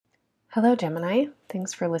Hello, Gemini.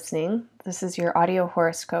 Thanks for listening. This is your audio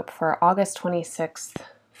horoscope for August 26th,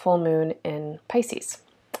 full moon in Pisces.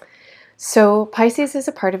 So, Pisces is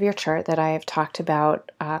a part of your chart that I have talked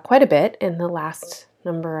about quite a bit in the last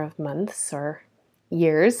number of months or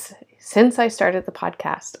years since I started the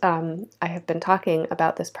podcast. I have been talking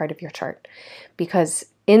about this part of your chart because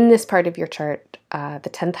in this part of your chart, the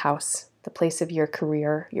 10th house, the place of your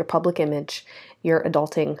career, your public image, your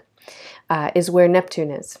adulting, is where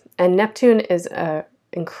Neptune is. And Neptune is an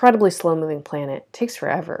incredibly slow-moving planet. It takes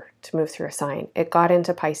forever to move through a sign. It got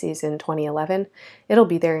into Pisces in 2011. It'll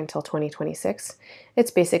be there until 2026.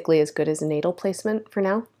 It's basically as good as a natal placement for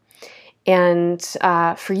now. And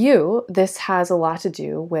for you, this has a lot to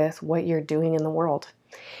do with what you're doing in the world.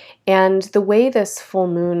 And the way this full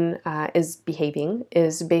moon is behaving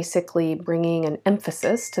is basically bringing an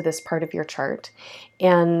emphasis to this part of your chart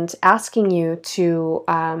and asking you to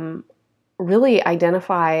really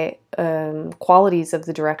identify qualities of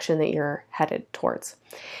the direction that you're headed towards.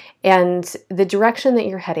 And the direction that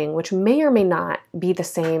you're heading, which may or may not be the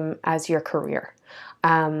same as your career,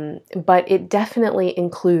 but it definitely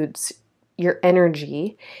includes your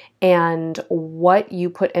energy and what you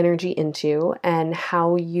put energy into and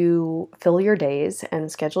how you fill your days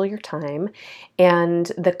and schedule your time and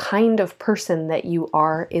the kind of person that you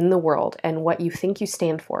are in the world and what you think you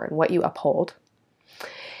stand for and what you uphold.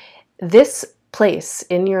 This place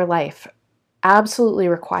in your life absolutely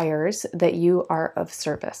requires that you are of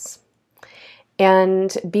service.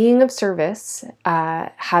 And being of service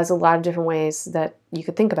has a lot of different ways that you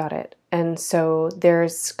could think about it. And so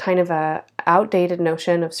there's kind of a outdated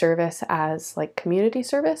notion of service as like community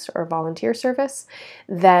service or volunteer service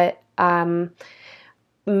that at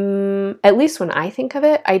least when I think of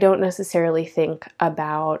it, I don't necessarily think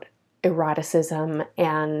about eroticism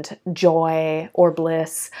and joy or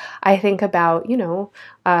bliss. I think about,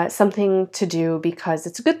 something to do because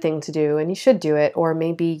it's a good thing to do and you should do it, or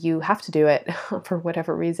maybe you have to do it for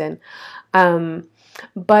whatever reason.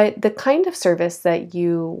 But the kind of service that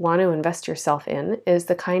you want to invest yourself in is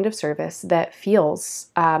the kind of service that feels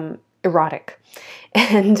erotic.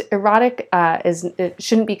 And erotic it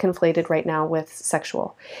shouldn't be conflated right now with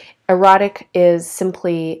sexual. Erotic is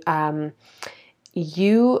simply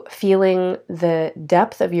you feeling the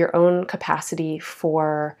depth of your own capacity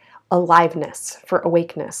for aliveness, for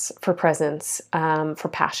awakeness, for presence, for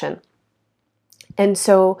passion. And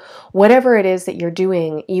so whatever it is that you're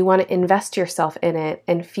doing, you want to invest yourself in it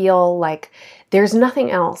and feel like there's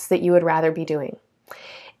nothing else that you would rather be doing.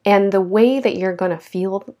 And the way that you're going to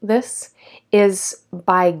feel this is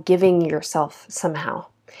by giving yourself somehow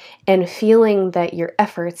and feeling that your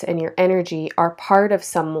efforts and your energy are part of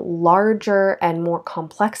some larger and more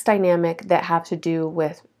complex dynamic that have to do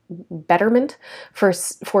with betterment for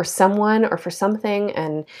someone or for something.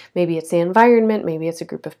 And maybe it's the environment, maybe it's a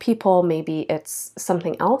group of people, maybe it's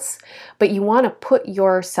something else. But you want to put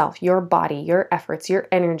yourself, your body, your efforts, your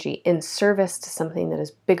energy in service to something that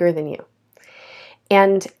is bigger than you.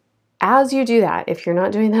 And as you do that, if you're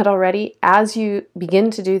not doing that already, as you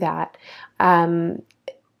begin to do that,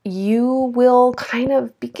 you will kind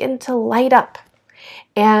of begin to light up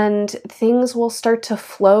and things will start to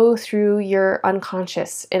flow through your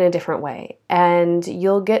unconscious in a different way. And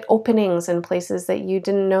you'll get openings in places that you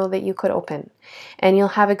didn't know that you could open. And you'll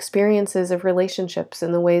have experiences of relationships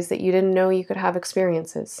in the ways that you didn't know you could have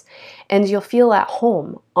experiences. And you'll feel at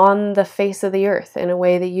home on the face of the earth in a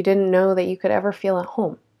way that you didn't know that you could ever feel at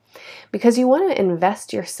home. Because you want to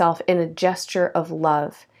invest yourself in a gesture of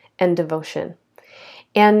love and devotion.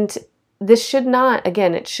 And this should not,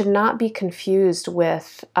 again, it should not be confused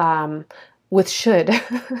with should.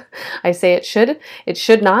 I say it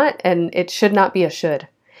should not, and it should not be a should.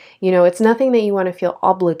 It's nothing that you want to feel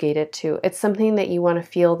obligated to. It's something that you want to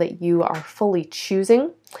feel that you are fully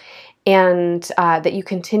choosing and that you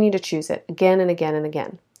continue to choose it again and again and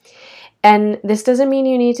again. And this doesn't mean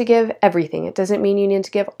you need to give everything. It doesn't mean you need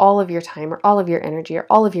to give all of your time or all of your energy or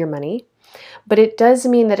all of your money. But it does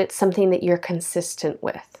mean that it's something that you're consistent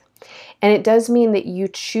with. And it does mean that you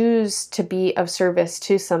choose to be of service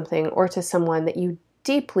to something or to someone that you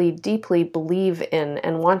deeply, deeply believe in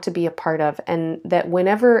and want to be a part of. And that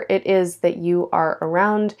whenever it is that you are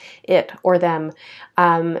around it or them,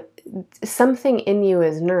 something in you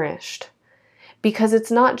is nourished. Because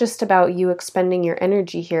it's not just about you expending your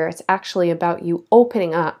energy here. It's actually about you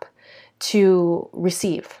opening up to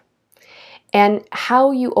receive. And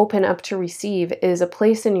how you open up to receive is a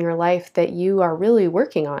place in your life that you are really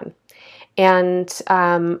working on. And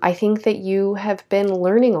I think that you have been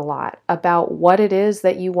learning a lot about what it is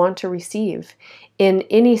that you want to receive in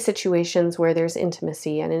any situations where there's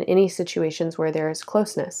intimacy and in any situations where there is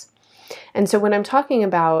closeness. And so when I'm talking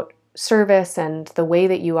about service and the way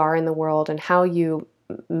that you are in the world and how you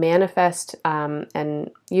manifest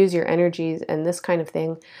and use your energies and this kind of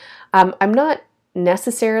thing, I'm not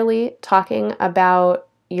necessarily talking about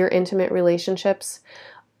your intimate relationships,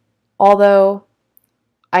 although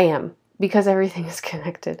I am, because everything is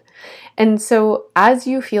connected. And so as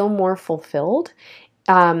you feel more fulfilled,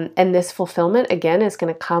 and this fulfillment, again, is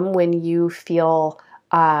going to come when you feel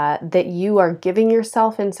that you are giving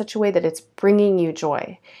yourself in such a way that it's bringing you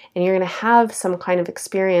joy. And you're going to have some kind of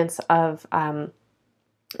experience of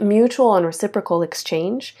mutual and reciprocal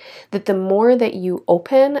exchange, that the more that you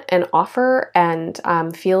open and offer and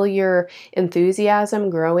feel your enthusiasm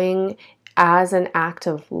growing as an act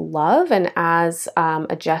of love and as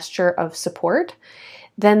a gesture of support,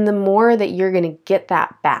 then the more that you're going to get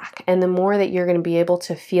that back, and the more that you're going to be able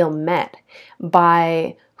to feel met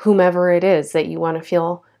by whomever it is that you want to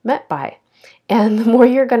feel met by. And the more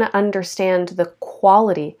you're going to understand the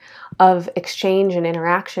quality of exchange and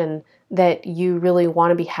interaction that you really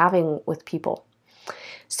want to be having with people.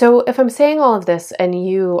 So if I'm saying all of this and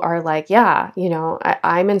you are like, yeah,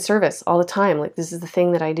 I'm in service all the time, like this is the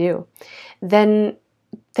thing that I do, then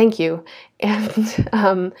thank you.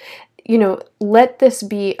 And, let this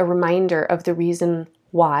be a reminder of the reason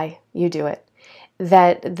why you do it.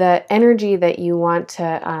 That the energy that you want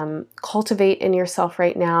to cultivate in yourself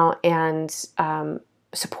right now and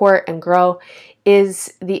support and grow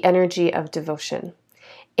is the energy of devotion.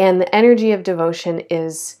 And the energy of devotion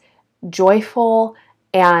is joyful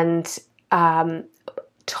and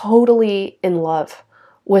totally in love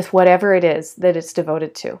with whatever it is that it's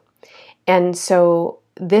devoted to. And so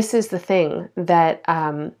this is the thing that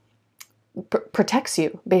protects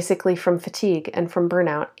you basically from fatigue and from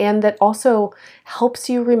burnout, and that also helps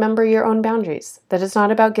you remember your own boundaries. That it's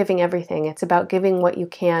not about giving everything. It's about giving what you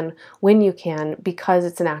can when you can, because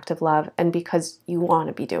it's an act of love and because you want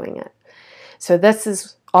to be doing it. So this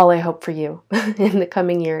is all I hope for you in the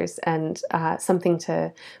coming years, and something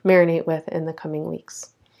to marinate with in the coming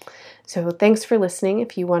weeks. So thanks for listening.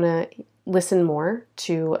 If you want to listen more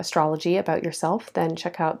to astrology about yourself, then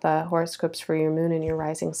check out the horoscopes for your moon and your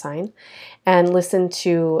rising sign, and listen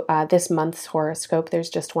to this month's horoscope.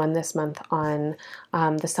 There's just one this month on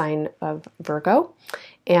the sign of Virgo.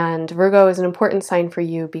 And Virgo is an important sign for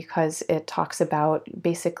you because it talks about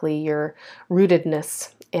basically your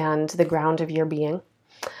rootedness and the ground of your being.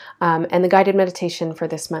 And the guided meditation for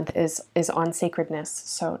this month is on sacredness,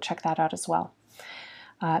 so check that out as well.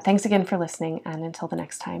 Thanks again for listening, and until the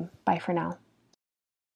next time, bye for now.